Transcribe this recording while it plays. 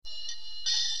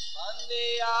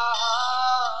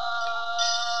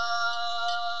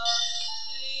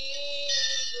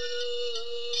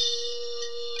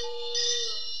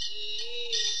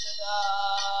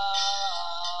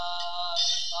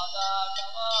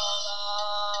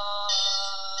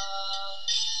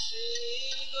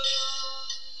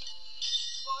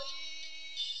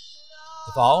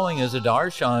The following is a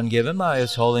darshan given by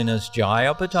His Holiness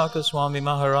Jayapataka Swami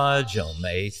Maharaj on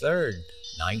May 3rd,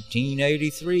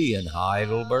 1983 in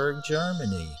Heidelberg,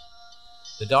 Germany.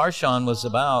 The darshan was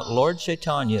about Lord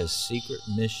Chaitanya's secret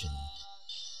mission.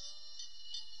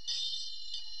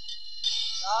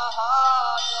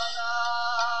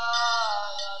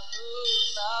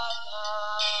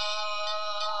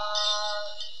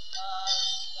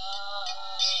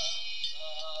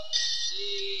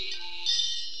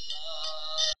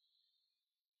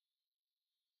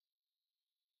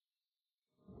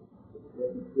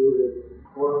 Included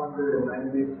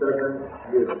 497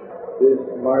 years. This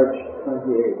March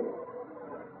 28th.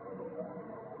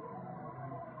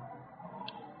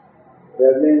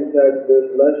 That means that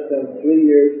there's less than 3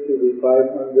 years to the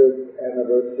 500th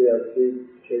anniversary of Sri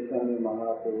Caitanya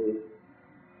Mahaprabhu's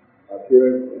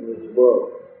appearance in this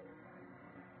world.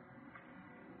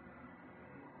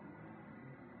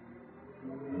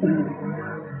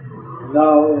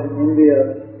 Now in India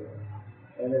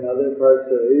and in other parts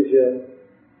of Asia,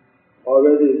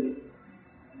 already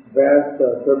vast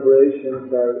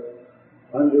preparations are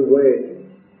underway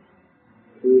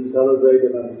to celebrate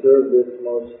and observe this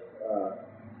most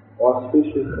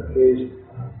auspicious occasion.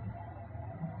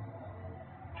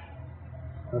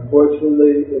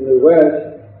 Unfortunately, in the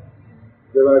West,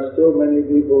 there are still many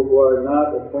people who are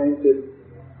not acquainted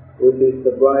with the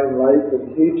sublime life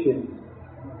and teachings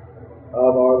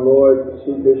of our Lord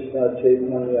Sri Krishna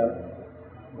Caitanya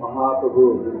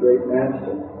Mahaprabhu, the great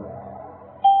master.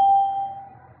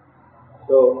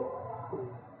 So,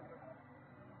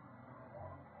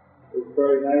 it's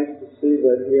very nice to see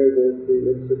that here there's the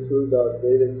Institute of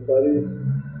Vedic Studies,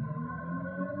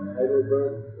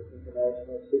 Heidelberg, the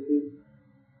international city,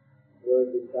 where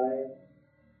the science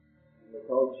and the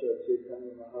culture of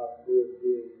Chaitanya Mahaprabhu is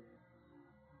being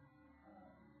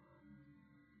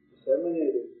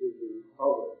disseminated to the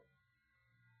public.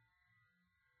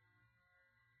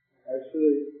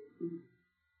 Actually,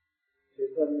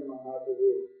 Chaitanya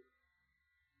Mahaprabhu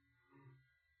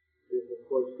is, of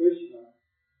course, Krishna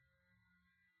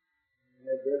in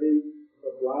a very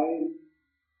sublime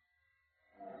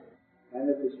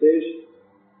manifestation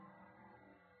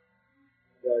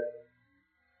that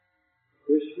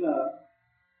Krishna,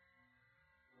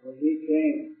 when he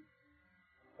came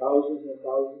thousands and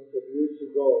thousands of years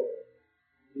ago,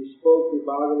 he spoke the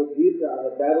Bhagavad Gita on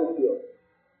a battlefield,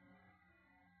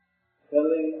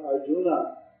 telling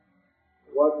Arjuna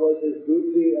what was his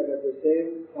duty and at the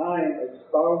same time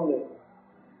expounding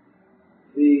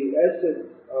the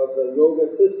essence of the yoga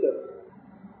system.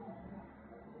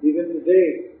 Even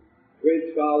today,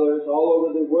 great scholars all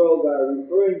over the world are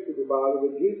referring to the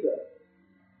Bhagavad Gita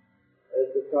as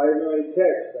the primary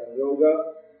text on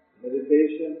yoga,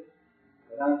 meditation,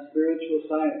 and on spiritual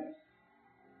science.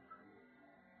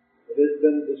 It has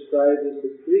been described as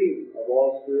the cream of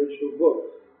all spiritual books.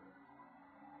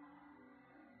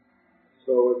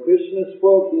 So when Krishna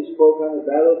spoke, he spoke on the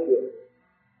battlefield.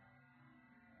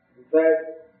 In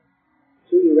fact,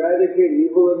 to eradicate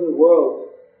evil in the world,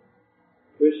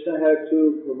 Krishna had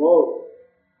to promote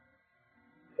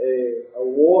a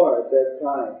war at that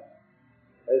time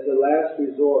as a last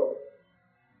resort.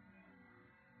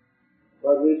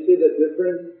 But we see the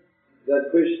difference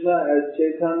that Krishna as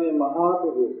Chaitanya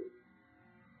Mahaprabhu,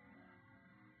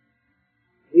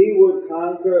 he would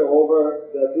conquer over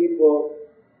the people,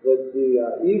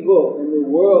 the evil in the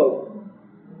world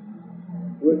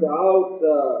without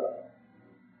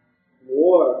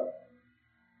war,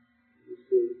 you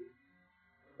see.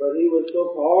 But he was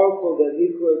so powerful that he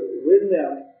could win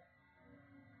them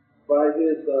by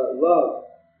his love.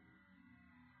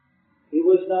 He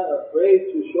was not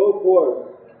afraid to show force,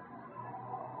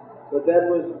 but that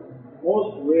was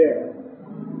most rare.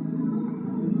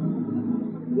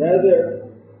 Rather,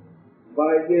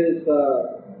 by his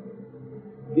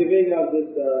giving of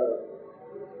this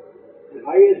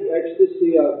highest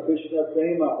ecstasy of Krishna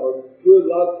prema, or pure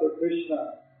love for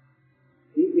Krishna,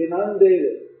 he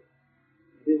inundated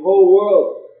the whole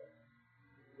world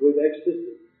with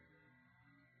ecstasy.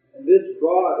 And this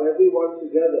brought everyone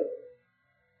together.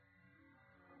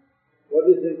 What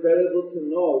is incredible to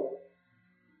note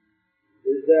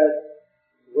is that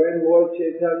when Lord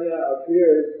Chaitanya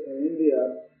appeared in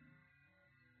India,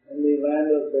 in the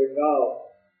land of Bengal,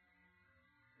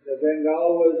 the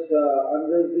Bengal was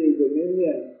under the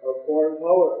dominion of foreign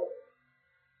power.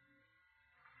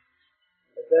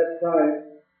 At that time,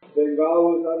 Bengal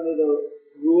was under the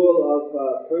rule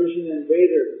of Persian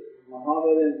invaders,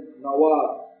 Mohammedan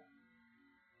Nawab.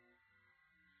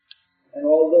 And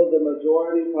although the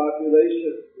majority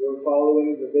population were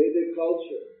following the Vedic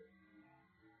culture,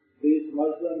 these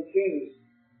Muslim kings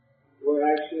were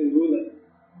actually ruling.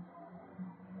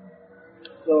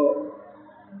 So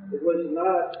it was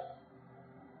not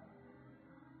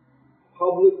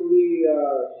publicly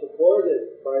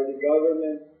supported by the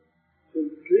government to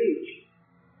preach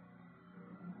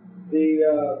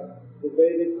the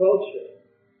Vedic culture.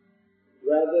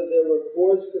 Rather, there were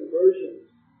forced conversions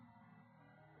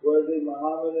where the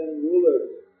Mohammedan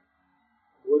rulers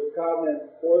would come and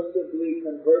forcibly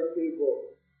convert people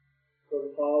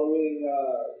from following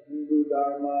Hindu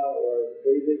Dharma or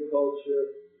Vedic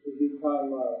culture to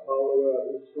become a follower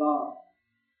of Islam.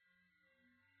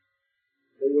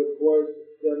 They would force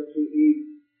them to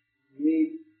eat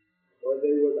meat, or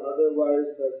they would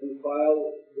otherwise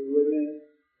defile the women,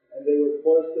 and they would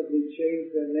forcibly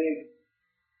change their name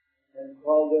and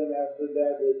call them after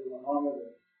that as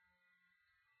Mohammedan.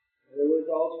 There was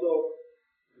also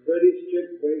very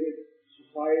strict Vedic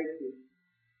society.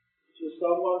 So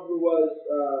someone who was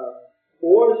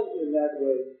forced in that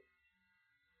way,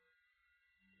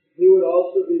 he would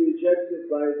also be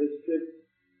rejected by the strict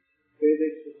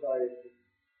Vedic society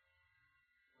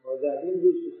or the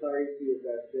Hindu society of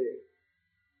that day.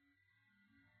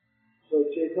 So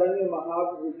Caitanya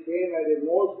Mahaprabhu came at a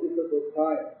most difficult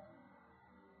time,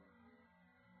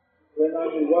 when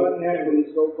on the one hand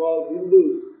the so-called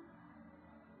Hindus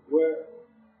were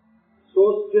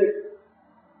so strict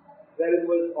that it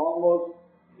was almost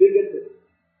bigoted,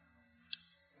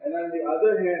 and on the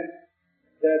other hand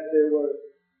that there was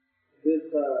this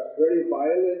very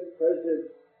violent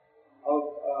presence of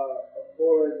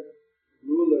foreign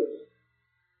rulers,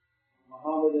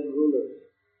 Mohammedan rulers.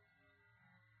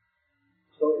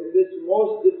 So in this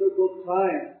most difficult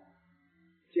time,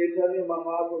 Caitanya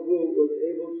Mahaprabhu was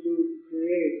able to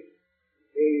create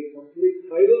a complete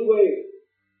tidal wave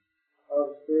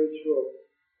of spiritual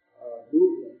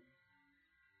movement.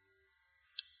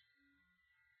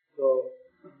 So,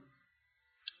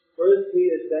 first he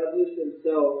established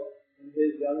himself in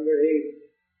his younger age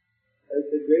as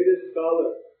the greatest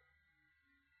scholar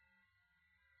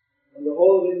in the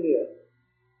whole of India.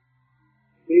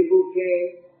 People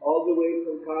came all the way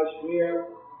from Kashmir,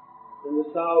 in the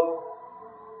south,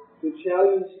 to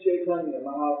challenge Caitanya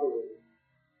Mahaprabhu,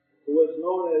 who was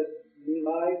known as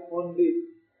Nimai Pandit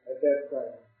at that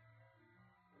time.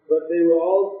 But they were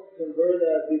all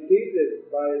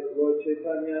defeated by Lord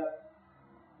Caitanya,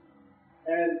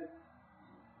 and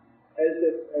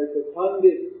as a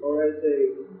Pandit or as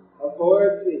a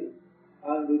authority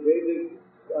on the Vedic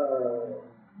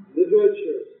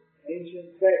literatures,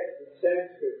 ancient texts in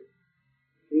Sanskrit,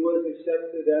 he was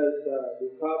accepted as the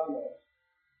topmost.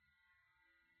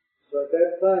 So at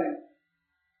that time,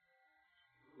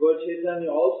 Lord Caitanya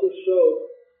also showed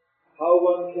how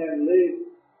one can live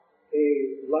a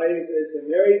life as a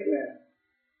married man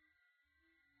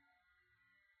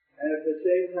and at the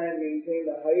same time maintain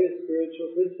the highest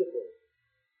spiritual principles.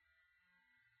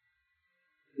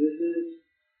 This is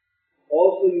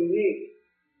also unique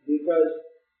because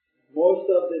most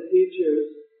of the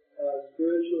teachers,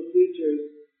 spiritual teachers,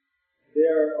 they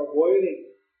are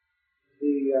avoiding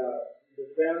the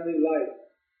family life.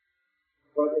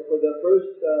 But for the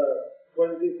first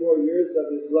 24 years of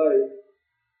his life,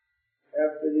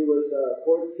 after he was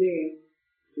 14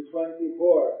 to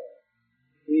 24,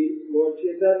 Lord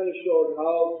Caitanya showed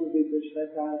how to be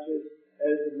Krishna conscious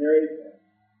as a married man,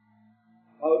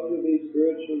 how to be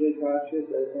spiritually conscious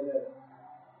as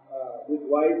with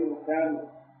wife and family.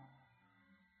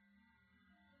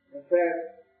 In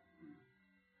fact,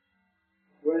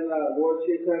 when Lord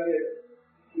Caitanya,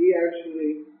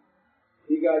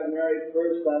 he got married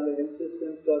first on the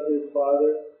insistence of his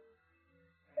father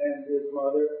and his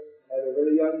mother at a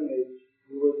very young age.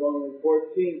 He was only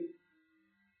 14.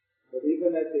 But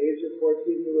even at the age of 14,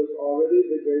 he was already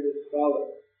the greatest scholar.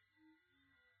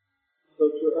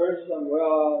 So to earn some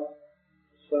wealth,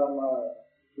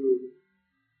 to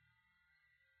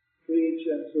preach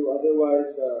and to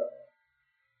otherwise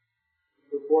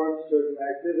perform certain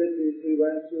activities, he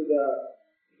went to the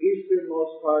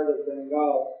easternmost part of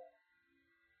Bengal,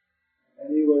 and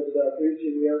he was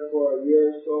preaching there for a year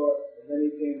or so, and then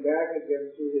he came back again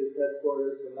to his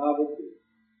headquarters in Navadvip.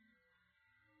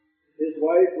 His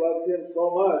wife loved him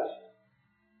so much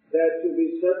that to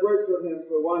be separate from him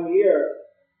for 1 year,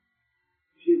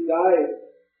 she died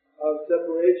of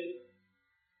separation.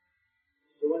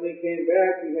 So when he came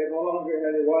back, he had no longer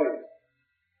had a wife.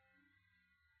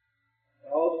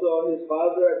 And also his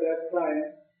father at that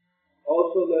time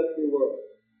also left the world.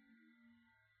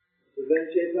 So then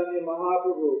Caitanya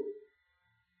Mahaprabhu,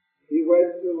 he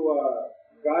went to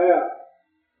Gaya,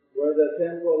 where the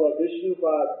temple of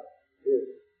Vishnupad is.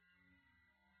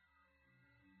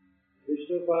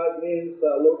 Vishnupad means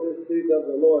the lotus feet of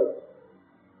the Lord.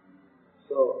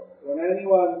 So when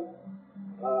anyone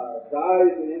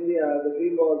dies in India, the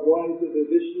people are going to the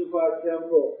Vishnupad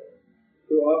temple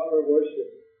to offer worship.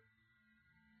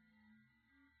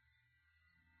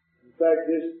 In fact,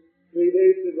 just 3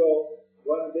 days ago,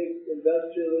 one big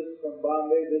industrialist from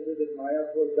Bombay visited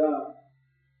Mayapur Dham,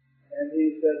 and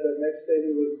he said the next day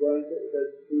he was going to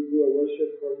do a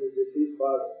worship for his deceased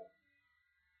father.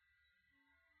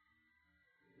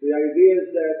 The idea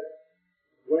is that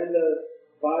when the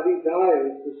body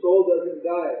dies, the soul doesn't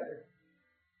die.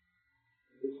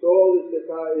 The soul is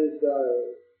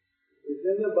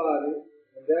in the body,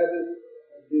 and that is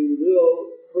the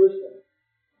real person.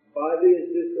 Body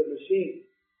is just a machine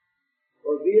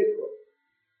or vehicle.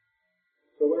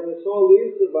 So when the soul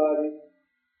leaves the body,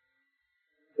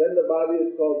 then the body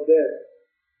is called dead.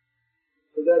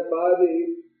 So that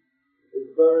body is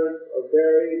burned or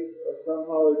buried or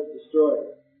somehow it's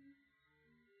destroyed,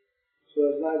 so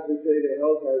as not to create a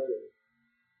health hazard.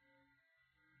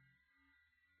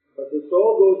 But the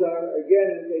soul goes on again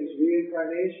and takes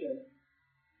reincarnation.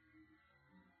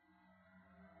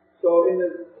 So in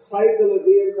the cycle of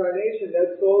reincarnation,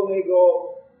 that soul may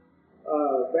go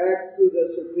back to the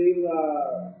supreme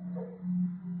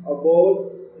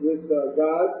abode with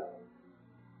God,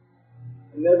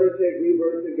 and never take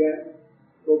rebirth again,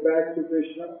 go back to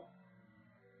Krishna.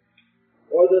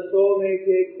 Or the soul may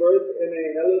take birth in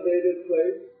an elevated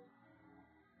place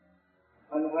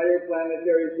on higher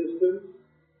planetary systems,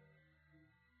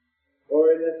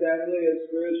 or in a family of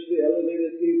spiritually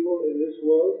elevated people in this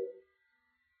world.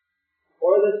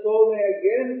 Or the soul may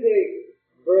again take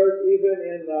birth even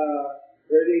in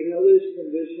very hellish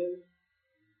conditions,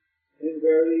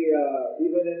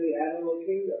 even in the animal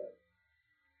kingdom,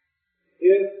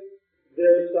 if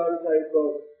there is some type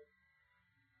of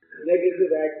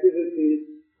negative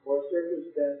activities or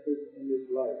circumstances in this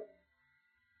life.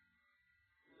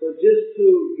 So just to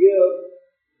give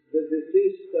the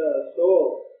deceased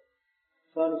soul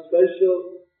some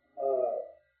special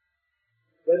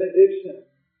benediction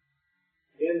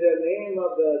in the name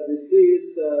of the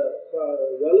deceased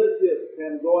relative,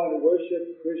 can go and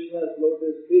worship Krishna's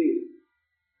lotus feet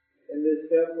in this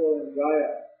temple in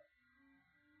Gaya,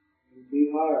 in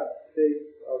Bihar, state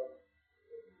of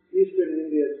eastern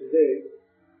India today.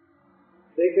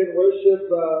 They can worship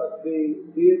the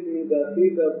deity, the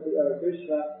feet of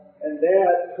Krishna, and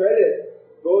that credit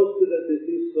goes to the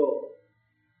deceased soul.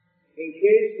 In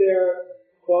case they're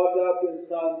caught up in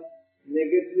some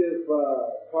negative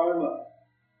karma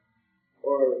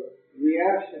or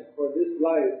reaction for this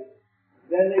life,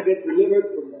 then they get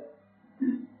delivered from that.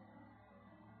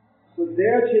 So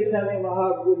there Caitanya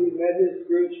Mahaprabhu, he met his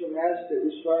spiritual master,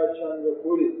 Ishvara Chandra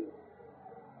Puri,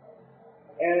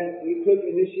 and he took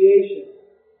initiation.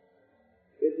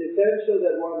 It's essential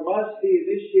that one must be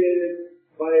initiated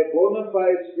by a bona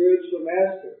fide spiritual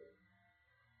master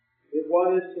if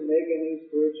one is to make any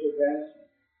spiritual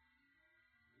advancement.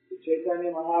 So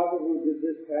Caitanya Mahaprabhu did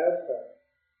this pastime,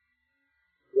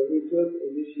 where he took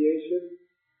initiation.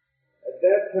 At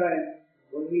that time,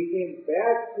 when he came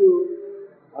back to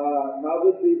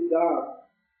Navadvip Dham,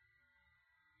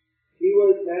 he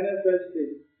was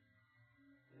manifesting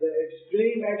the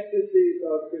extreme ecstasies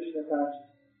of Krishna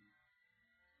consciousness.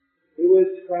 He was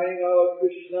crying out,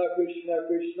 Krishna, Krishna,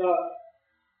 Krishna,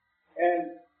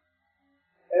 and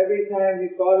every time he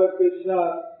thought of Krishna,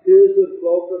 tears would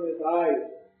flow from his eyes.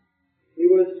 He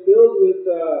was filled with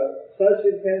such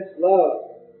intense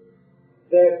love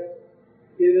that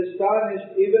it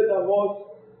astonished even the most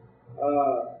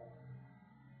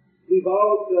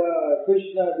devout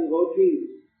Krishna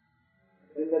devotees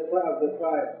in the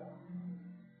tribe.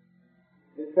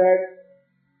 In fact,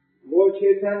 Lord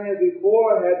Caitanya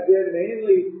before had been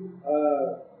mainly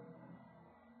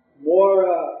more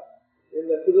in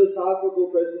the philosophical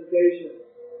presentation,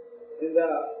 in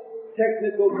the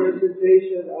technical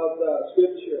presentation of the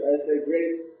scripture as a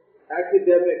great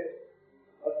academic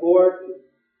authority.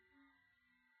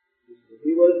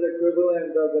 He was the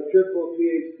equivalent of a triple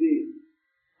PhD,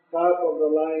 top of the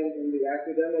line in the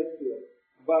academic field.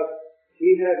 But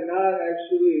he had not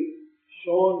actually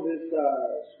shown this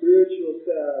spiritual,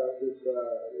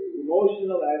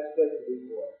 emotional aspect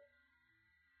before.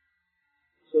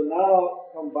 So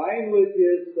now, combined with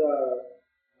his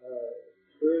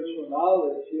spiritual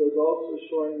knowledge, he was also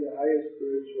showing the highest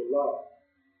spiritual love.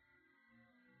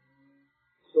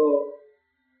 So,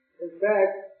 in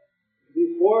fact,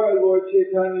 before Lord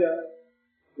Caitanya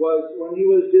was, when he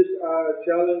was just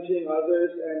challenging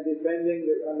others and defending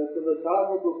on the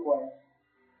philosophical points,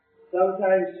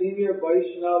 sometimes senior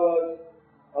Vaishnavas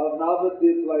of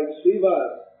Navadvip like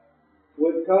Srivas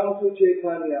would come to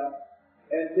Caitanya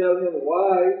and tell him,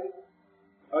 why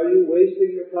are you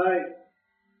wasting your time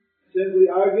simply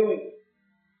arguing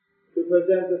to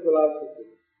present the philosophy?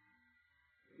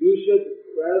 You should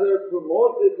rather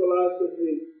promote the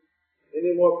philosophy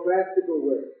in a more practical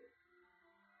way.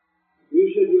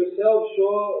 You should yourself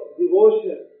show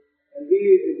devotion and be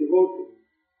a devotee.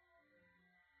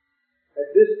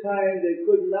 At this time, they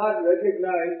could not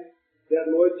recognize that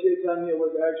Lord Caitanya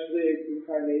was actually an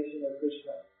incarnation of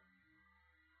Krishna.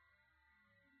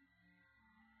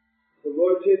 So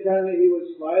Lord Caitanya, he would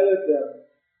smile at them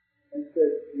and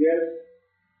said, yes,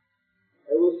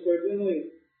 I will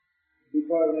certainly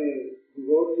become a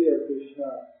devotee of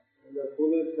Krishna in the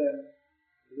fullest sense.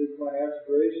 It is my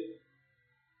aspiration.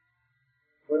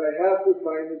 But I have to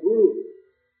find a guru.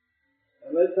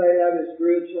 Unless I have a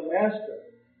spiritual master,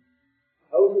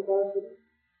 how is it possible?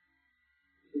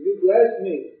 If you bless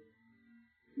me,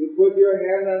 you put your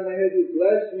hand on my head, you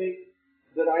bless me,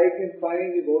 that I can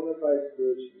find a bona fide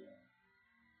spiritual master.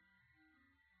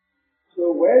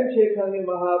 So when Caitanya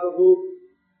Mahaprabhu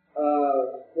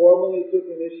formally took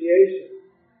initiation,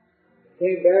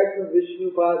 came back from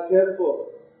Vishnupad temple,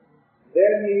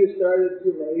 then he was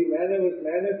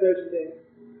manifesting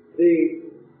the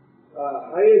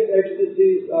highest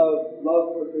ecstasies of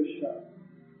love for Krishna.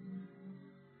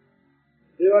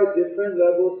 There are different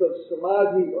levels of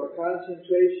samadhi or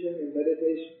concentration in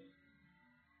meditation.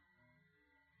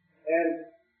 And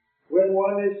when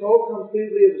one is so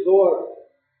completely absorbed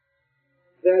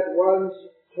that one's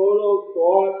total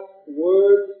thoughts,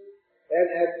 words, and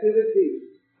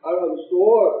activities are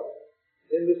absorbed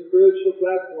in the spiritual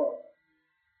platform,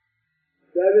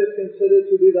 that is considered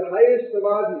to be the highest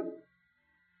samadhi.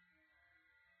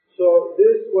 So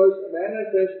this was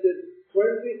manifested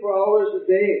 24 hours a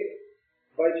day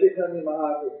by Caitanya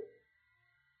Mahaprabhu.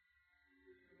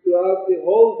 Throughout the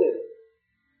whole day,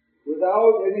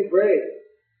 without any break,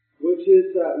 which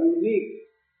is unique.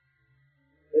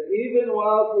 That even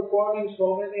while performing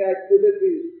so many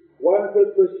activities, one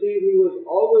could perceive he was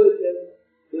always in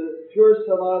the pure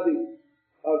samadhi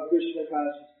of Krishna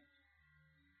consciousness.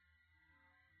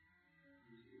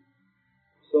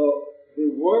 So the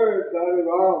word got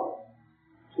around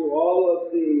to all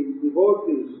of the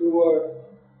devotees who were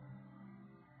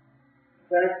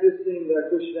practicing the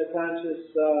Krishna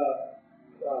conscious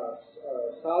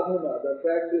sadhana, the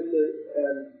practices,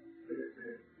 and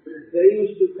they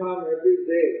used to come every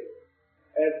day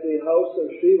at the house of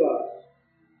Srivas.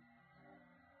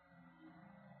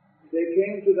 They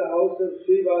came to the house of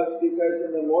Srivas because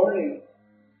in the morning,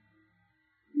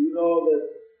 you know that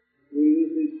we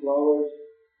use these flowers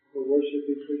for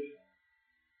worshiping Krishna.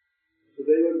 So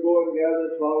they would go and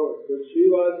gather flowers. But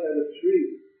Srivas had a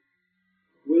tree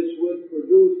which would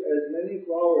produce as many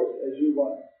flowers as you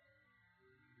want.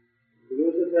 It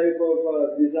was a type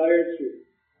of desire tree,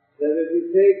 that if you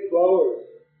take flowers,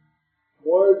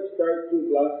 more start to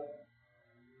blossom.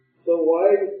 So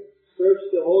why search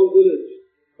the whole village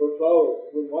for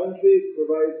flowers when one tree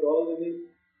provides all the needs?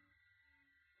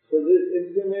 So this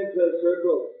intimate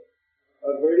circle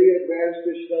of very advanced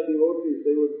Krishna devotees,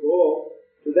 they would go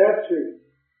to that tree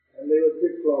and they would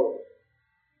pick flowers.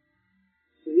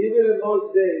 So even in those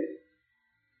days,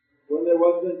 when there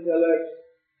wasn't telex,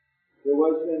 there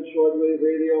wasn't shortwave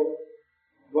radio,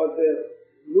 but the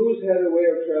news had a way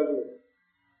of traveling,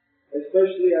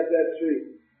 especially at that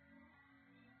tree.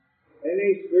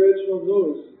 Any spiritual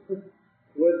news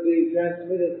would be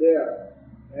transmitted there.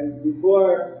 And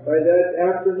by that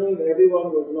afternoon,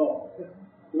 everyone would know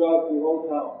throughout the whole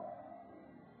town.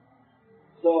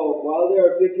 So while they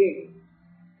are picking,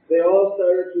 they all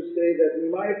started to say that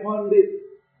Nimai Pandit,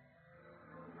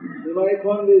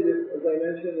 as I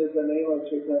mentioned, is the name of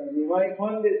Chaitanya. Nimai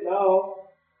Pandit now,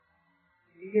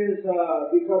 he has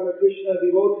become a Krishna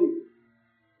devotee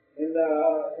in the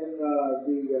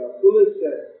fullest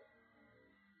sense.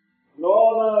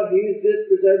 No, he's just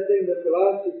presenting the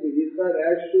philosophy. He's not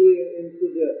actually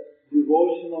into the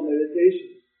devotional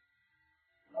meditation.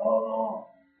 No.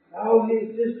 Now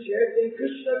he's just chanting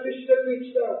Krishna, Krishna,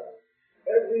 Krishna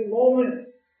every moment.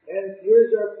 And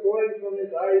tears are pouring from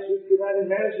his eyes. We cannot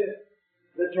imagine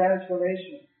the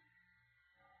transformation.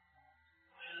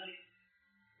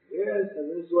 Yes, and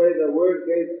this way the word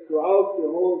gave throughout the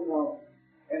whole town.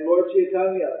 And Lord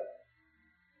Caitanya,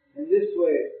 In this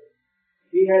way,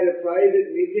 he had a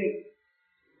private meeting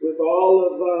with all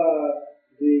of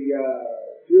the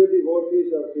pure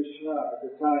devotees of Krishna at the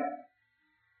time.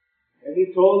 And he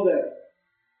told them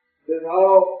that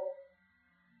how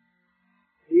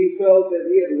he felt that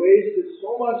he had wasted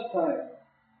so much time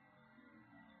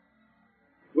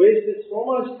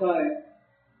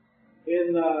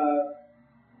in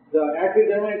the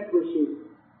academic pursuit.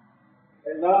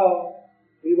 And now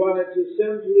he wanted to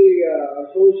simply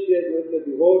associate with the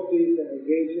devotees and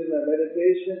engage in the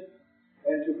meditation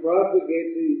and to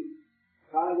propagate the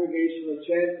congregational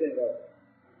chanting of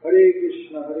Hare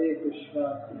Krishna, Krishna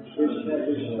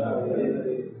Krishna, Hare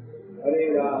Hare,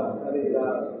 Hare Ram,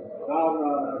 Ram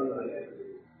Ram, Hare Hare.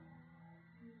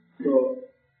 So,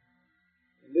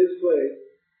 in this way,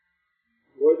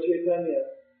 Lord Caitanya,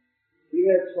 he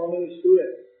had so many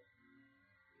students.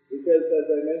 Because, as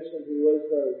I mentioned, he was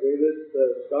the greatest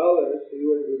scholar, he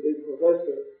was a big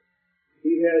professor.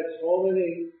 He had so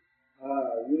many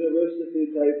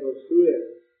university type of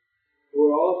students who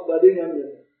were all studying under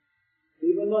him.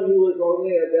 Even though he was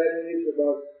only at that age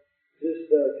about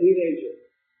just a teenager.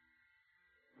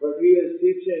 But he was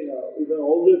teaching even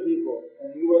older people.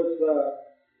 And he was,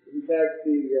 in fact,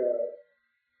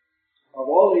 of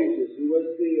all ages, he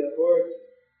was the authority.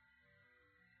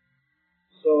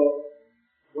 So,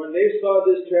 when they saw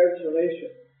this transformation,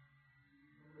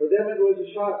 for them it was a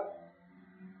shock.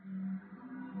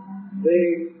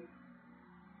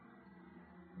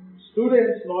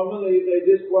 Students normally, they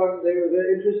were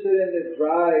very interested in the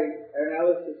dry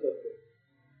analysis of things.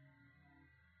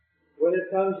 When it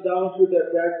comes down to the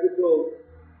practical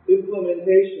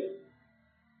implementation,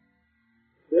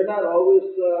 they're not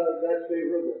always that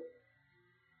favorable.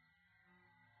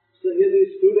 So here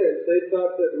these students, they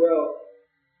thought that, well,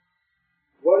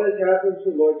 what has happened to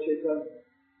Lord Caitanya?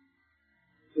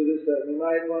 To this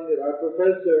Nimai Pandit, our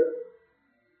professor,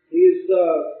 he's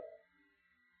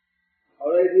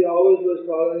alright, he always was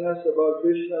telling us about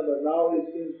Krishna, but now he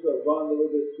seems to have gone a little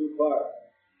bit too far.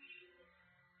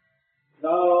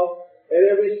 Now, at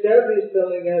every step he's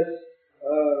telling us,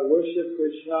 worship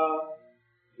Krishna,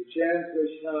 to chant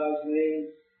Krishna's name,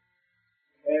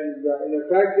 and in a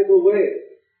practical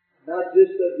way, not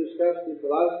just discuss the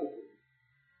philosophy.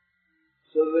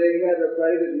 So they had a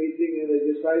private meeting and they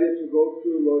decided to go to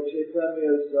Lord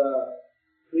Caitanya's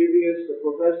previous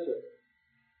professor,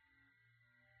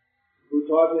 who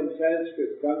taught in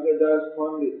Sanskrit, Gangadas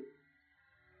Pandit.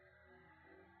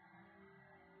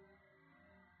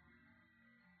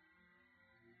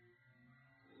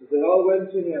 So they all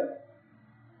went to him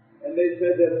and they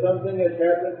said that something has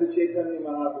happened to Chaitanya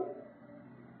Mahaprabhu.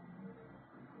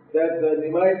 That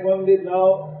Nimai Pandit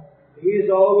now, he's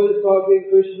always talking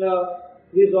Krishna.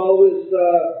 He's always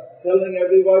telling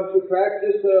everyone to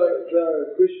practice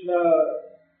the Krishna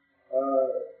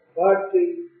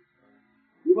bhakti.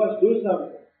 You must do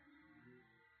something.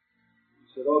 He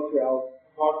said, okay, I'll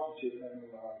talk to Chaitanya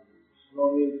Mahaprabhu. There's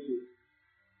no need to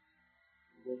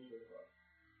go so far.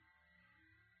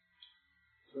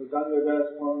 So Gangadas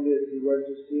Pandit, he went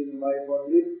to see Nimai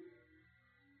Pandit,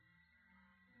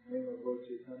 in the name of Lord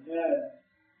Caitanya.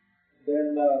 Then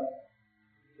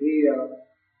he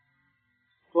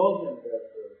told him that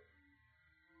as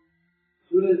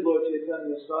soon as Lord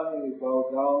Caitanya saw him, he bowed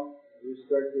down,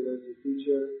 respected as a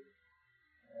teacher,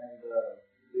 and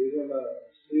gave him a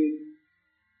seat.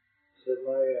 Said,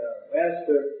 my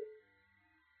master,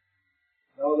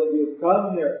 now that you've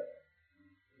come here,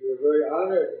 we're very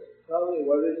honored. Tell me,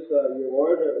 what is your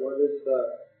order? What is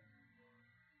the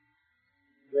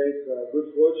great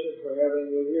good fortune for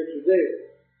having you here today?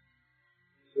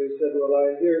 So he said, well, I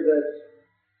hear that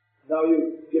now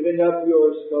you're giving up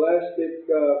your scholastic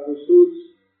pursuits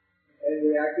and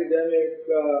your academic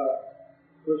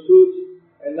pursuits,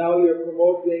 and now you're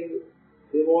promoting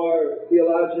the more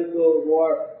theological,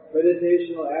 more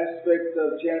meditational aspect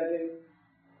of chanting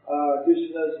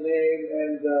Krishna's name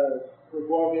and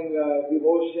performing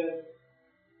devotion.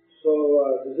 So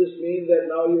does this mean that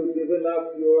now you've given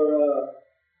up your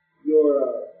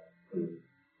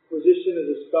position as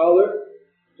a scholar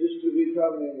just to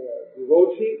become a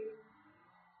devotee?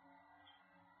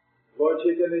 Lord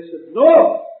Caitanya said,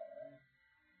 no!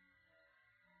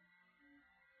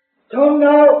 Come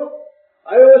now,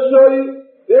 I will show you.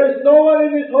 There is no one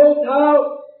in this whole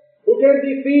town who can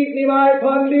defeat Nimai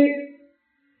Pandit.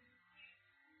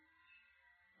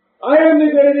 I am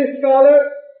the greatest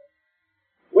scholar.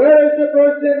 Where is the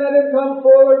person? Let him come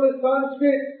forward with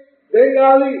Sanskrit,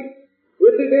 Bengali,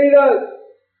 with the Vedas.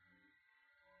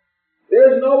 There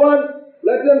is no one.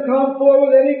 Let them come forward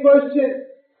with any question.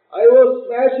 I will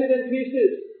smash it in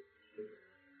pieces.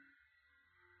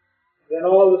 Then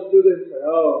all the students said,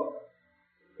 "Oh,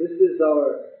 this is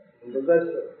our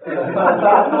professor."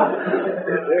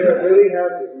 They were very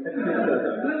happy.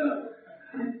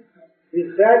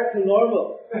 He's back to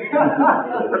normal.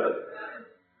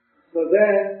 So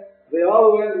then they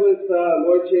all went with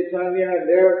Lord Caitanya, and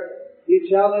there he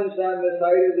challenged on the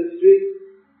side of the street,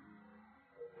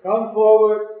 "Come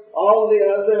forward." All the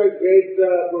other great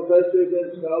professors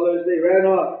and scholars, they ran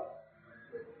off,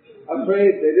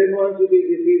 afraid. They didn't want to be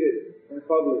defeated in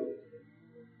public.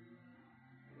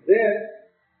 Then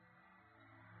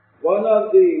one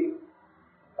of the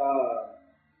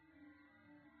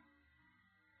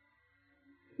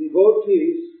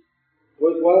devotees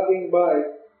was walking by.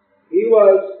 He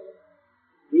was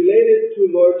related to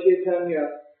Lord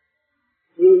Caitanya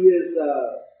through his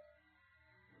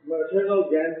maternal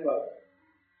grandfather.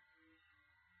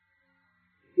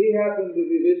 He happened to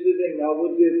be visiting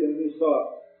Navadvip and he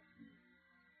saw.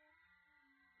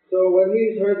 So when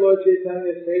he heard Lord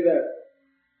Caitanya say that,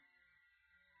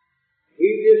 he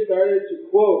just started to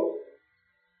quote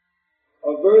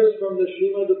a verse from the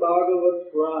Srimad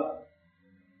Bhagavad Puran,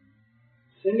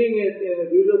 singing it in a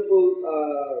beautiful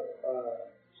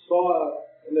song,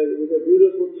 with a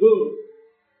beautiful tune.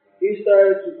 He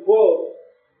started to quote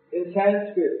in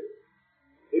Sanskrit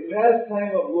a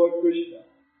pastime of Lord Krishna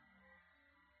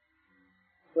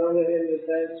from in the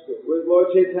Sanskrit. With Lord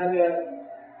Caitanya,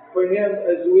 for him,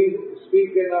 as we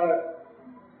speak in our,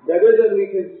 better than we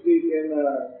can speak in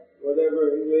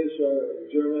whatever English or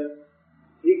German,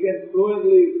 he can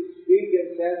fluently speak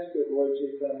in Sanskrit, Lord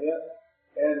Caitanya,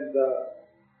 and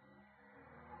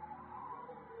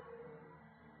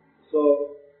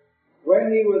so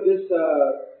when he was this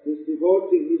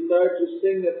devotee, he started to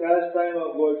sing the pastime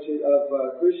of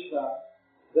Krishna,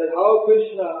 that how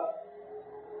Krishna,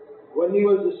 when he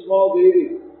was a small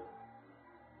baby,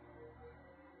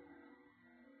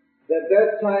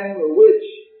 that time a witch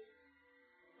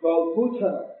called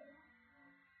Putana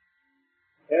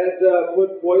had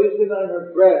put poison on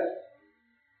her breast,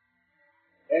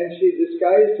 and she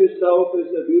disguised herself as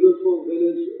a beautiful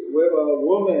village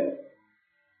woman,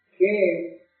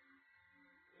 came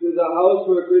to the house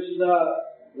where Krishna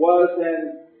was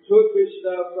and took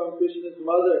Krishna from Krishna's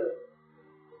mother,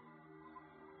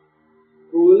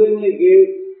 who willingly gave,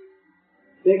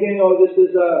 thinking, "Oh, this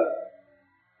is a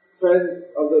friend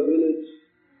of the village."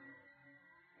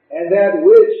 And that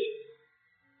witch,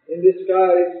 in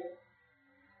disguise,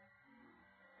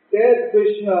 fed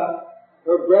Krishna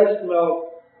her breast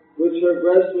milk, which her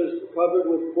breast was covered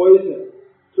with poison,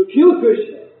 to kill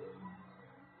Krishna,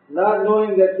 not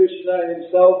knowing that Krishna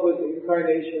himself was the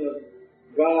incarnation of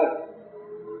God.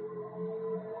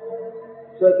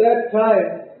 So at that time,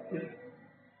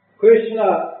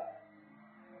 Krishna,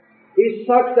 he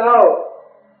sucked out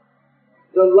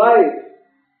the life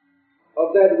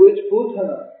of that witch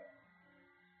Putana.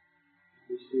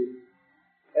 You see,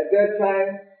 at that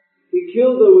time, he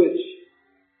killed the witch.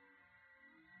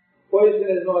 Poison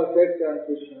has no effect on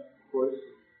Krishna, of course.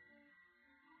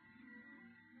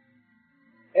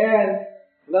 And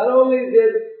not only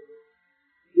did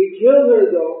he kill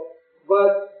her though,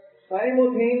 but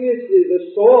simultaneously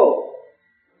the soul,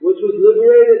 which was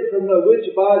liberated from the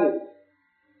witch body,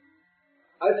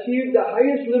 achieved the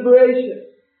highest liberation,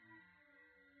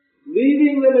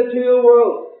 leaving the material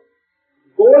world,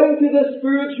 going to the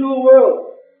spiritual world.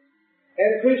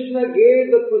 And Krishna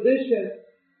gave the position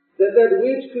that that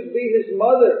witch could be his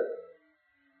mother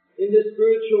in the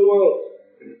spiritual world,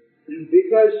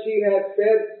 because she had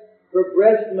fed her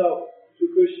breast milk to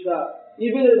Krishna,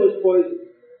 even if it was poison.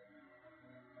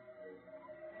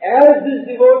 As this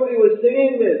devotee was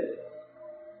singing this,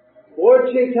 Lord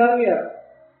Caitanya,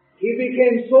 he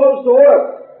became so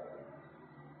absorbed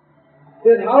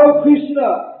that how Krishna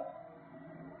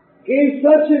gave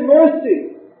such a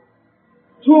mercy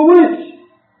to a witch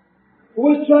who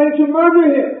was trying to murder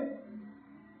him,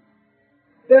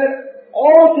 that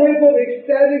all type of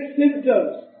ecstatic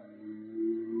symptoms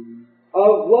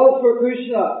of love for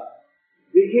Krishna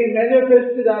became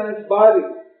manifested on his body.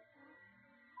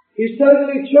 He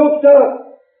suddenly choked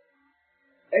up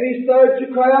and he started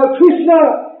to cry out,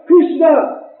 "Krishna! Krishna!"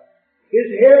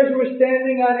 His hairs were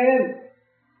standing on end.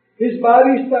 His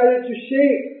body started to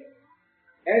shake.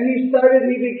 And he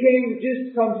became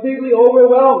just completely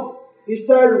overwhelmed. He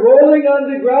started rolling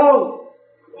on the ground,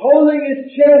 holding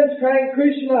his chest, crying,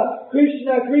 "Krishna!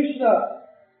 Krishna! Krishna!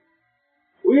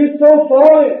 We are so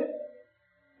fallen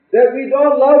that we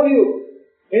don't love you,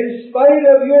 in spite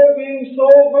of your being so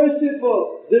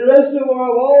merciful, the reservoir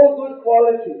of all good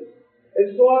qualities."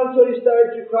 And so on. So he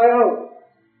started to cry out,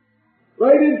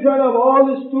 right in front of all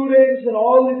the students and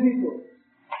all the people.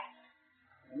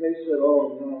 And they said,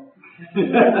 oh no.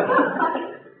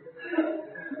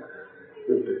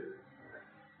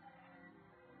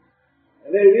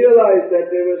 And they realized that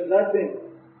there was nothing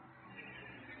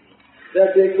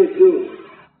that they could do.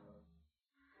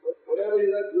 Whatever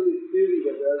is not really theory,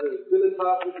 but rather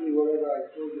philosophically, whatever I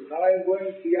told you. Now I'm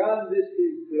going beyond this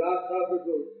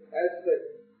philosophical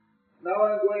aspect. Now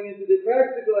I'm going into the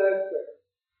practical aspect.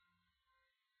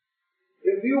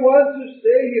 If you want to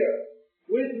stay here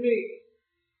with me,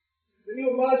 then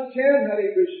you must chant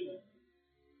Hare Krishna.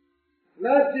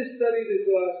 Not just study the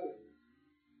philosophy.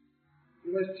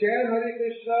 You must chant Hare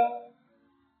Krishna,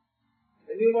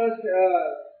 and you must,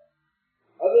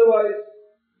 otherwise,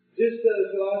 just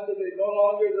as philosophy, no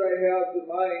longer do I have the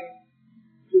mind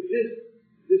to just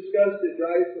discuss the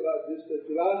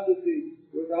philosophy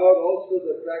without also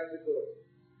the practical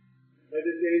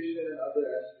meditation and other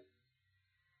aspects.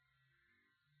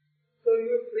 So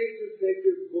you're free to take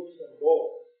your books and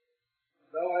go.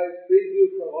 Now I've freed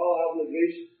you from all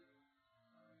obligations.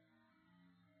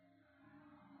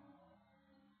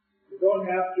 You don't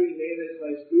have to remain as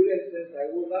my student, since I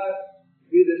will not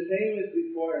be the same as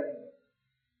before anymore.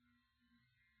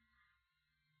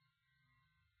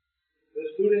 The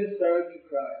students started to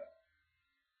cry.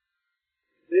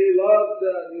 They loved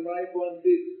Nimai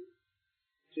Pandit,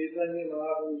 Caitanya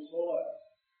Mahaprabhu so much.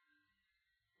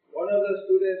 One of the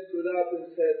students stood up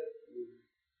and said,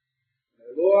 "My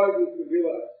Lord, you forgive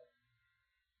us.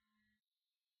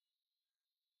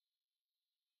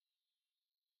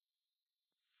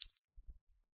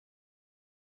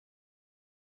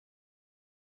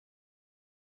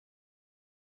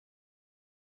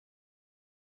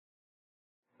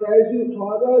 So as you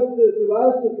taught us the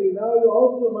philosophy, now you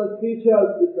also must teach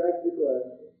us the practical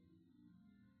aspect."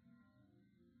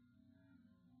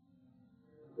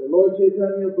 The Lord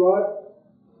Caitanya brought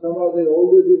some of the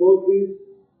older devotees,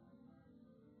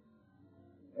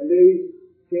 and they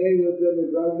came with them the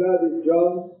Ganga, the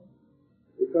drums,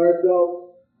 the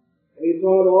kartal, and he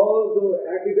taught all the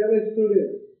academic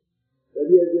students that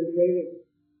he had been training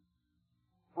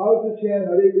how to chant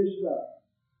Hare Krishna.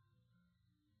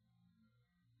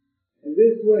 In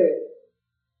this way,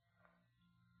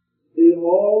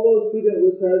 all those students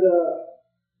which are the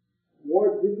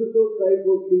more difficult type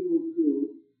of people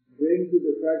to bring to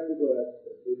the practical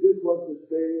aspect. They just want to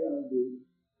stay on the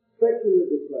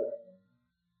speculative platform.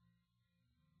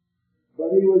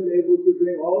 But he was able to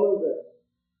bring all of them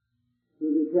to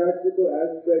the practical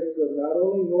aspects of not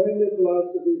only knowing the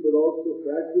philosophy, but also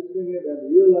practicing it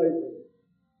and realizing it.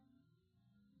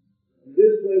 In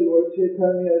this way, Lord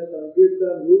Caitanya's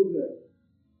Sankirtan movement,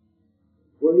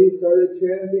 where he started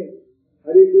chanting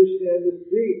Hare Krishna in the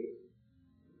street,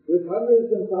 with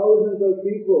hundreds and thousands of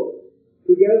people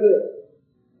together,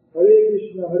 Hare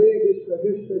Krishna, Krishna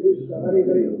Krishna, Hare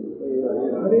Hare,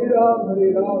 Hare Ram, Ram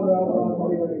Ram,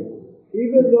 Hare Hare.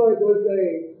 Even though it was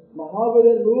a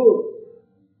Mohammedan rule,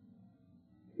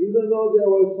 even though there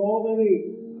were so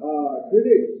many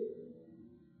critics,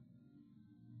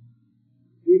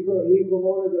 he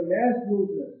promoted a mass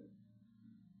movement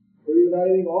for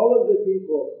uniting all of the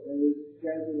people in this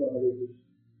chanting of Hare Krishna.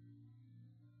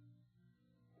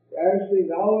 Actually,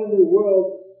 now in the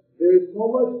world, there is so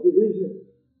much division.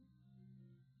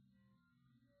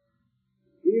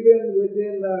 Even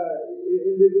within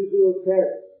individual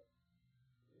sects.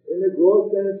 In the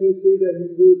gross sense, you see the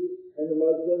Hindus and the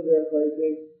Muslims, they are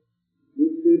fighting. You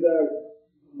see the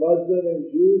Muslim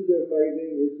and Jews, they are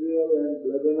fighting, Israel and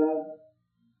Lebanon,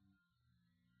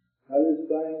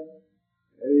 Palestine,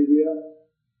 Arabia.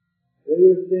 Then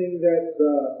you're seeing that,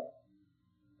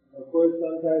 of course,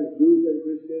 sometimes Jews and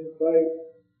Christians fight.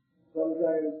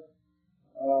 Sometimes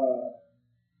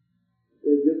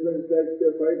the different sects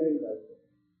are fighting like that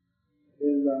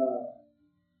in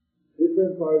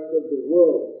different parts of the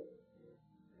world.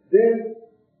 Then,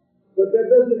 but that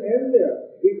doesn't end there,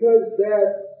 because that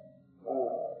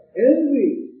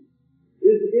envy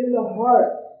is in the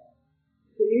heart.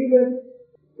 So even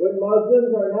when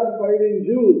Muslims are not fighting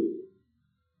Jews,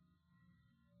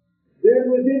 then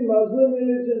within Muslim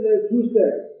religion there are two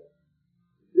sects,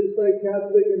 just like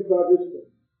Catholic and Protestant.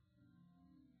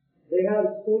 They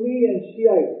have Sunni and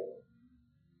Shiite.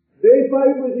 They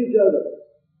fight with each other.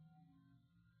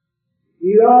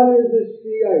 Iran is a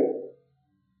Shiite,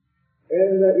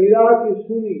 and Iraq is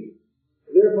Sunni.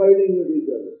 They're fighting with each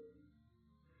other.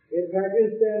 In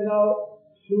Pakistan now,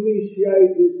 Sunni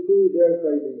Shiite is two, they're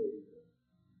fighting with each other.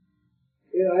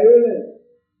 In Ireland,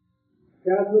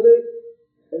 Catholic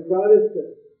and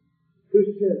Protestant,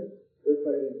 Christians, they're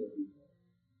fighting with each other.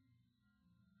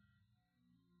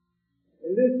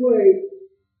 In this way,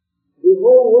 the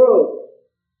whole world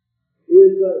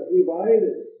is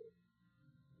divided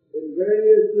in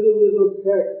various little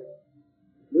sects,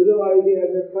 little ideas,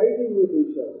 and they're fighting with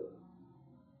each other.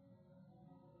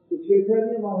 So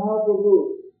Caitanya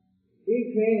Mahaprabhu,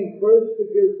 he came first to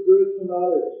give spiritual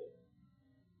knowledge,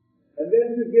 and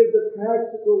then to give the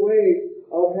practical way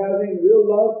of having real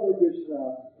love for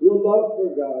Krishna, real love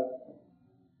for God,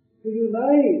 to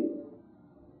unite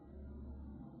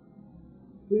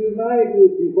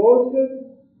with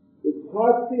devotion, with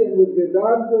bhakti, and with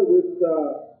Vedanta, with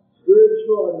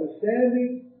spiritual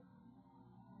understanding.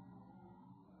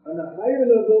 On a higher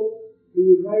level, to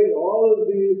unite all of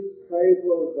these type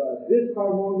of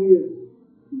disharmonious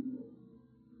people.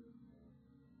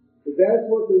 So that's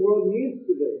what the world needs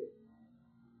today.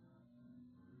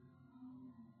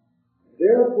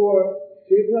 Therefore,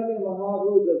 Caitanya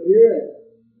Mahaprabhu's appearance,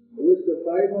 which the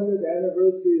 500th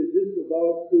anniversary is just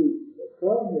about to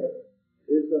come here,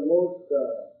 is the most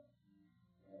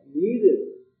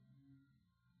needed.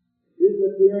 His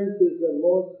appearance is the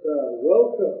most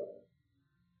welcome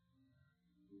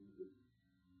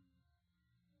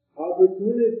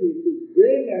opportunity to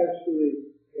bring actually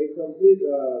a complete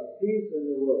peace in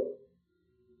the world.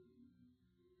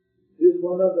 This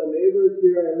one of the neighbors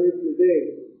here I heard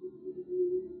today,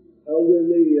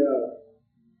 elderly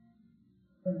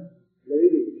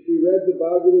lady, she read the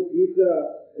Bhagavad Gita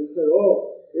and said,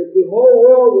 oh, if the whole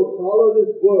world would follow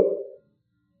this book,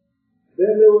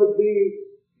 then there would be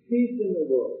peace in the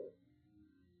world.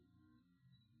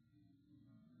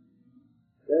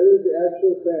 That is the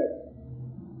actual fact.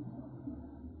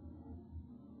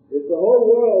 If the whole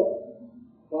world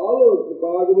follows the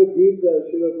Bhagavad Gita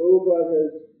Srila Prabhupada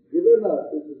has given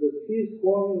us, this is a peace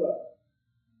formula,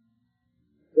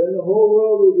 then the whole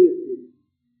world will be at peace.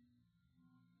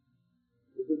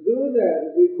 But to do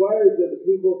that, it requires that the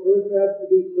people first have to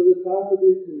be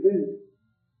philosophically convinced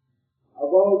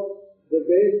about the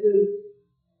basis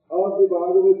of the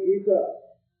Bhagavad Gita.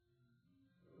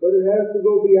 But it has to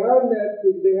go beyond that,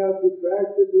 because they have to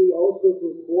practically also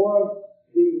perform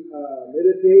the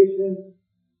meditation,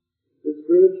 the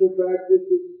spiritual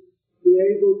practices, to be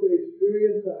able to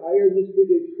experience a higher mystic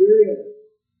experience,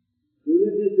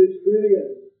 religious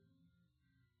experience,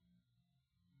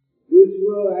 which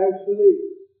will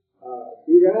actually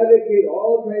eradicate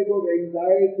all type of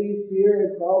anxiety, fear,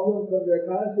 and problems from their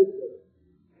consciousness,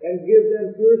 and give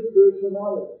them pure spiritual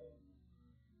knowledge.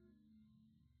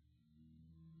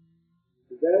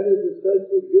 That is the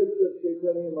special gift of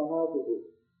Caitanya Mahaprabhu.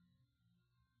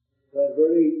 So I'm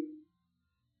very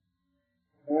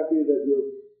happy that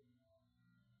you're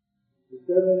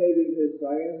disseminating his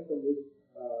science in this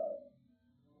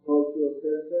cultural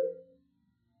center.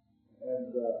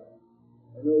 And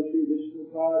I know Sri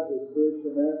Vishnupad, the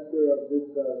spiritual master of this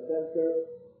center,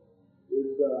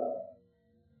 is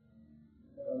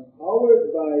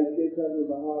empowered by Caitanya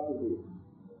Mahaprabhu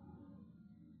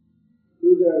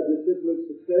through the disciplic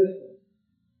succession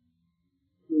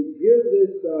to give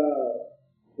this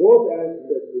both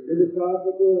aspects, the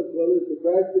philosophical as well as the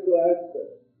practical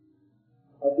aspect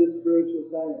of this spiritual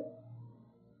science.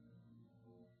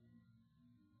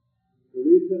 So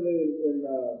recently in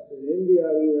India,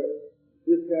 we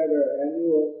just had our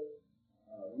annual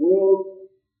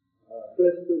World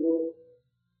Festival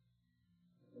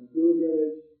and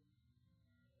pilgrimage,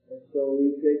 and so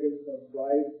we've taken some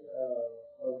flights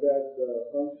of that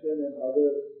function and other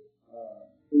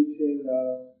preaching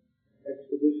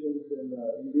expeditions in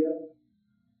India.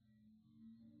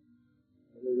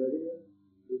 Are they ready?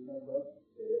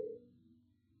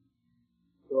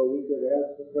 So we could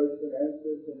ask the question and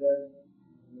answers, and then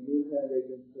in the meantime they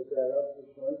can put that up for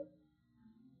showing.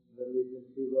 Then we can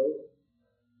see those.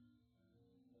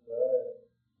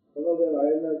 Some of them I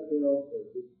have not seen also.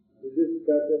 They just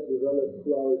got them developed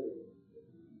flowers.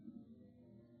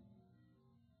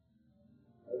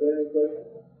 Are there any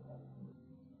questions?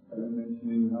 You were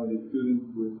mentioning how the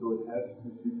students were so attached to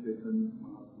Sri Caitanya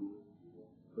Mahaprabhu.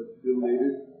 But still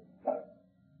later,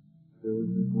 there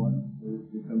was this one who was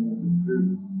becoming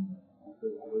disturbed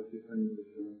because Lord Caitanya was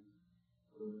showing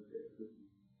so much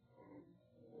ecstasy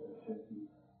and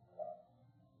chanting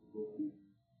devotees.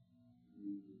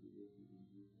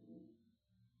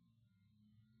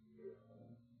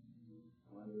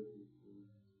 Why was this?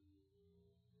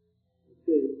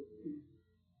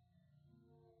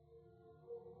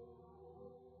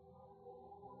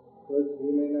 First, he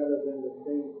may not have been the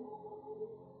same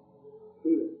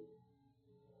student,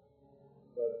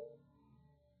 but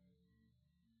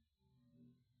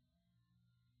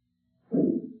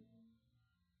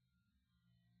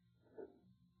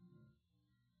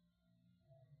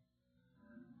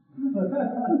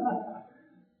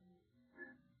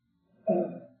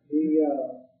he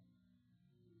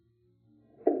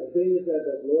is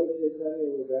that Lord Caitanya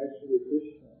was actually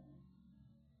Krishna.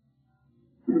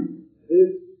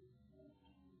 This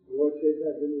Lord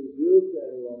Chaitanya didn't reveal to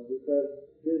anyone because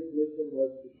his mission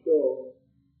was to show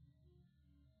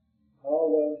how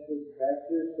one should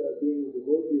practice being a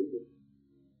devotee of Krishna.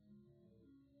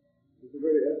 It's a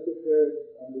very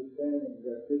esoteric understanding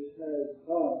that Krishna has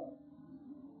come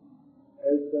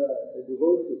as a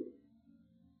devotee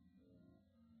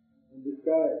in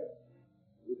disguise,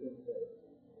 you can say,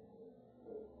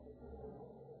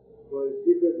 for a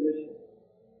secret mission.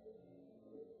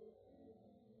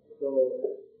 So,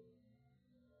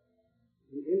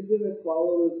 the intimate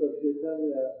followers of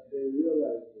Caitanya, they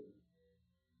realized it.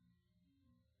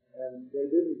 And they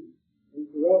didn't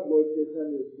interrupt Lord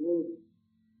Caitanya's mood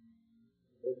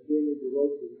as being a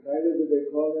devotee. Neither did they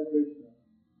call him Krishna.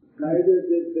 Neither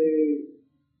did they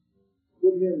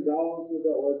put him down to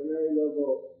the ordinary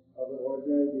level of an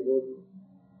ordinary devotee.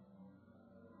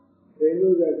 They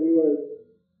knew that he was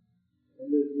in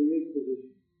this unique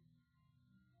position.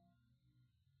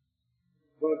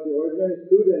 But the ordinary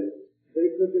students,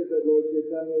 they took it that Lord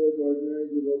Caitanya was ordinary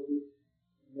devotee,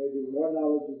 maybe more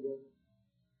knowledgeable,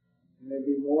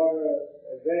 maybe more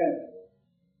advanced,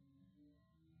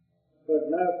 but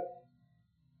not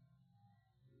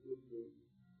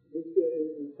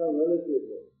in some relative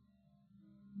way.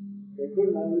 They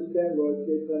couldn't understand Lord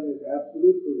Caitanya's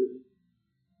absolute position.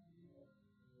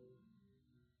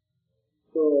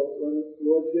 So when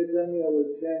Lord Caitanya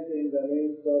was chanting the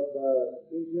names of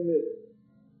infinite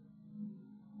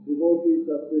devotees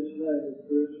of Krishna in the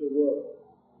spiritual world,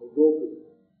 the gopis,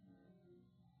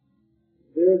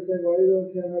 they were saying, why you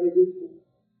don't chant Hare Krishna?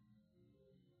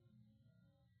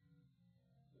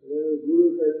 When the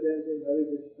gurus are chanting Hare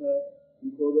Krishna,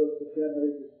 he told us to chant Hare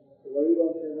Krishna. So why you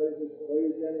don't chant Hare Krishna? Why are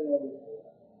you chanting all this?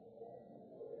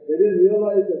 They didn't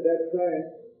realize at that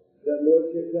time that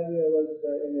Lord Caitanya was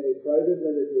in a private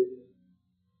meditation.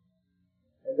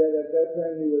 And that at that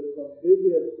time he was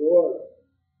completely absorbed.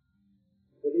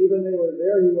 But even they were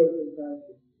there, he wasn't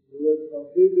conscious. He was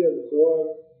completely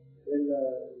absorbed in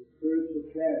spiritual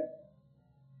trance.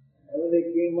 And when they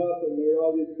came up and made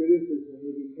all these criticisms,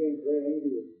 he became very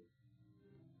angry.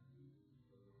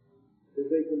 Because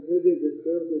they completely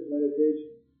disturbed his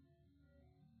meditation.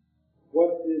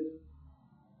 What is,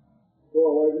 for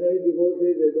ordinary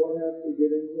devotees, they don't have to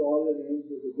get into all the names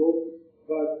of the gopis.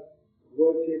 But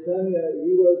Lord Caitanya,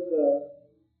 he was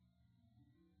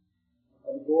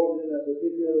absorbed in a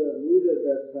particular mood at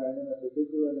that time, in a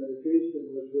particular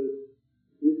meditation, which was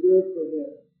reserved for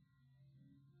him.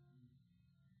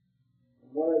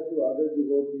 One or two other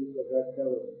devotees of that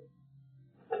caliber.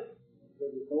 So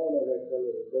there's no one of that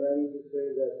caliber. But I need to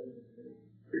say that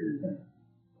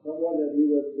someone that he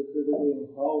was specifically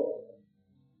empowered,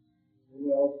 he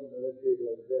may also meditate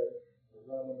like that.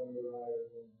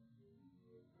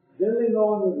 Generally no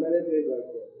one would meditate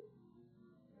like that,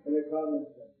 in a common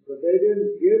sense. But they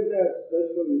didn't give that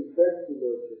special respect to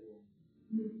those people.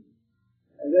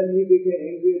 And then he became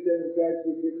angry at them. In fact,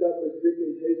 he picked up a stick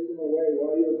and chased them away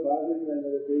while he was bothering my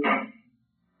meditation.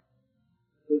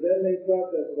 So then they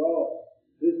thought that, wow,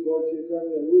 this Lord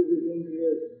Caitanya, who is he think he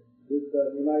is? This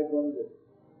Nimai Pandit.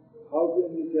 How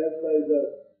can he chastise us?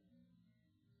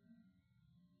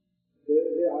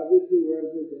 They obviously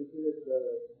weren't his intimate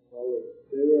followers.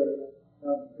 They were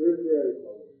peripheral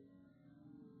followers.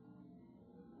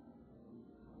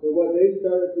 So what they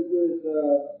started to do is,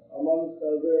 amongst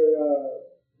other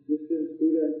distant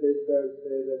students, they started to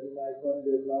say that Nimai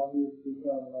Pandit, now he's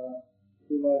become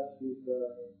too much, he's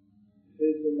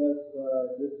chasing us,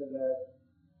 this and that.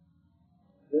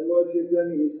 Then Lord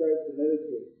Caitanya, he starts to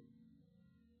meditate.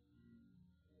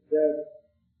 That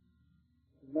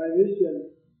my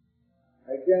mission,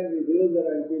 I can't reveal that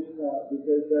I'm Krishna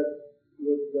because that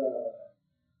would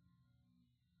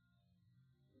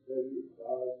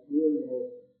ruin the whole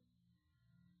thing.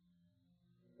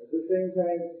 At the same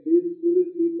time, these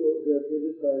foolish people, they are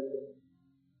criticizing,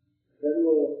 that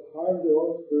will harm their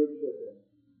own spiritual thing.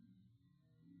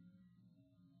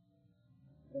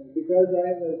 And because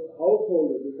I'm a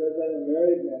householder, because I'm a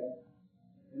married man,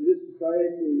 in this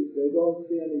society, they don't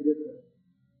see any difference.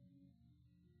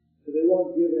 So they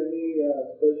won't give any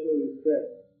special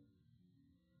respect.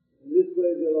 In this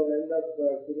way, they'll end up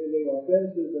committing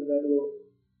offenses, and that will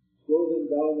slow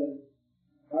them down and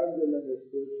harm them in their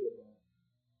spiritual life.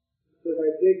 So if I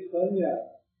take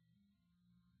sannyas,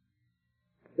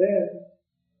 then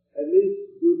at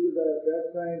least due to that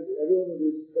time, everyone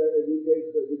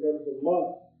becomes a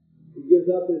monk. He gives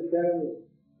up his family.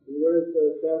 He wears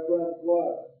the saffron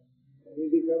cloth, and he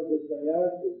becomes a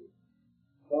sannyasi,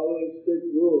 following strict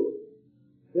rules.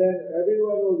 Then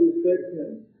everyone will respect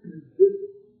him. this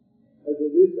as a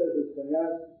least as a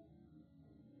sannyasi.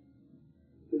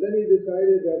 So then he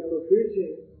decided that for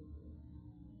preaching,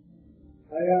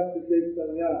 I have to take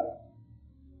sannyas,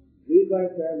 leave my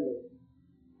family,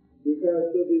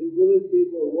 because so these foolish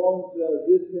people won't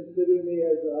just consider me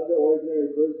as another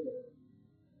ordinary person.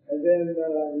 And then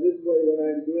in this way, when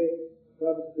I'm doing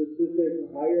some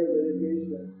specific higher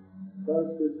meditation,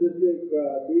 some specific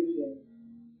preaching,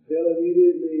 they'll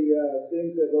immediately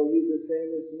think that, oh, he's the same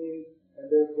as me,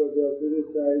 and therefore they'll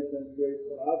criticize and create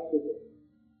some obstacles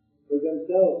for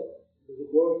themselves, because it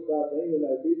won't stop any of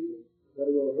my preaching, but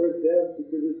it will hurt them to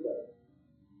criticize.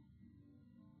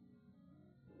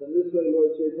 So in this way,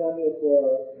 Lord Caitanya,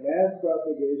 for mass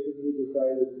propagation, he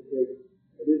decided to take,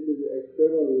 this is the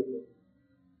external reason,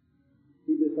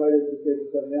 he decided to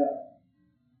take sannyas.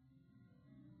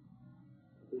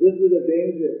 This is a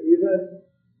danger. Even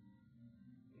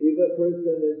if a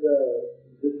person is a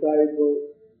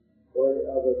disciple or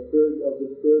of the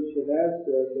spiritual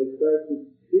master, if they start to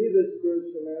see the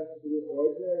spiritual master to be an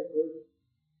ordinary person,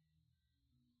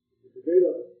 it's a great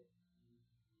offense.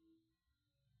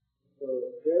 So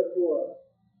therefore,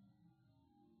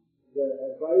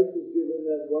 the advice is given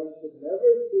that one should never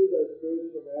see the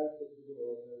spiritual master to be an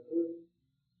ordinary person.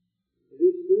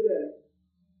 These students,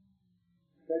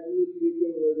 technically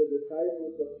speaking, were the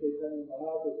disciples of Caitanya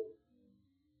Mahaprabhu.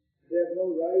 They have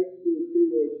no right to see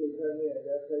Lord Caitanya in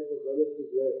that type of relative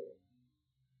way.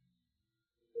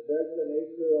 But that's the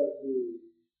nature of the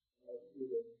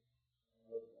students,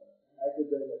 of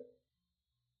academic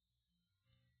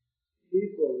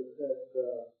people, that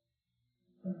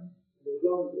they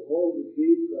don't hold the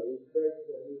deep respect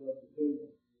for anyone's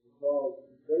opinion. It's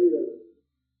all very relative.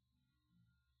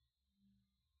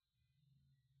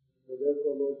 So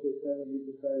therefore, Lord Caitanya, he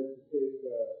decided to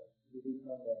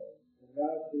become a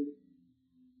sannyasi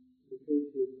to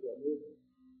teach his movement.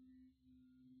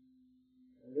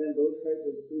 And then those types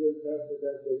of students, after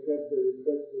that, they kept a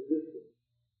respectful distance.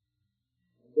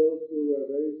 And those who were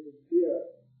very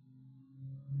sincere,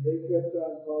 they kept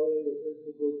on following the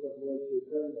principles of Lord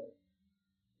Caitanya.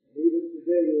 And even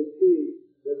today, you'll see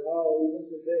that how, even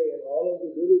today, in all of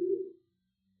the villages,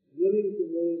 millions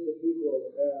and millions of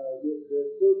people,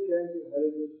 they're still chanting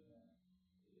Hare Krishna,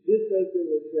 just as they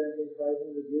were chanting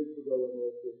 500 years ago when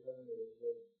Lord Caitanya was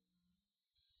living.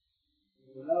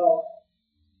 Now,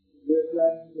 we're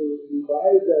trying to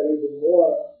revive that even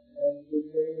more and to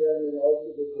train them in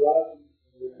also the philosophy.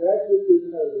 The practices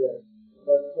are there,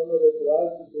 but some of the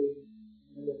philosophies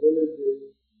in the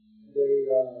villages, they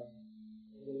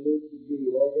need to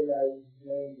be organized and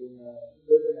trained in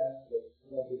certain aspects.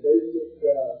 The basic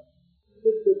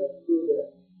system of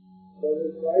students. So in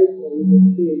this life, we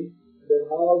can see that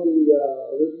how the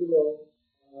original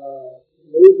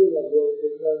movement of Lord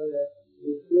Caitanya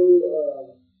is still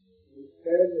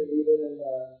standing even in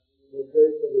the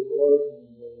place of his origin.